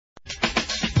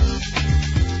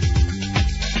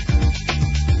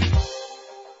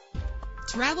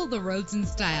Travel the roads in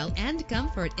style and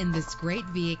comfort in this great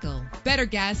vehicle. Better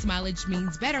gas mileage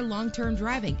means better long-term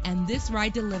driving, and this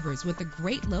ride delivers with a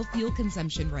great low fuel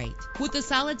consumption rate. With a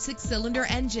solid 6-cylinder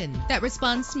engine that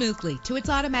responds smoothly to its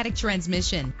automatic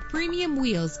transmission, premium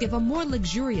wheels give a more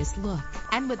luxurious look.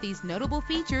 And with these notable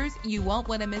features, you won't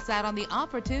want to miss out on the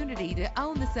opportunity to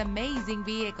own this amazing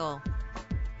vehicle.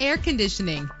 Air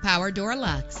conditioning, power door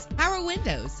locks, power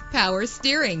windows, power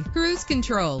steering, cruise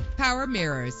control, power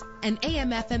mirrors, an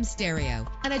AM/FM stereo,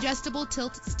 an adjustable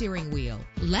tilt steering wheel.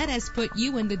 Let us put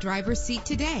you in the driver's seat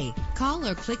today. Call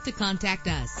or click to contact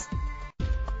us.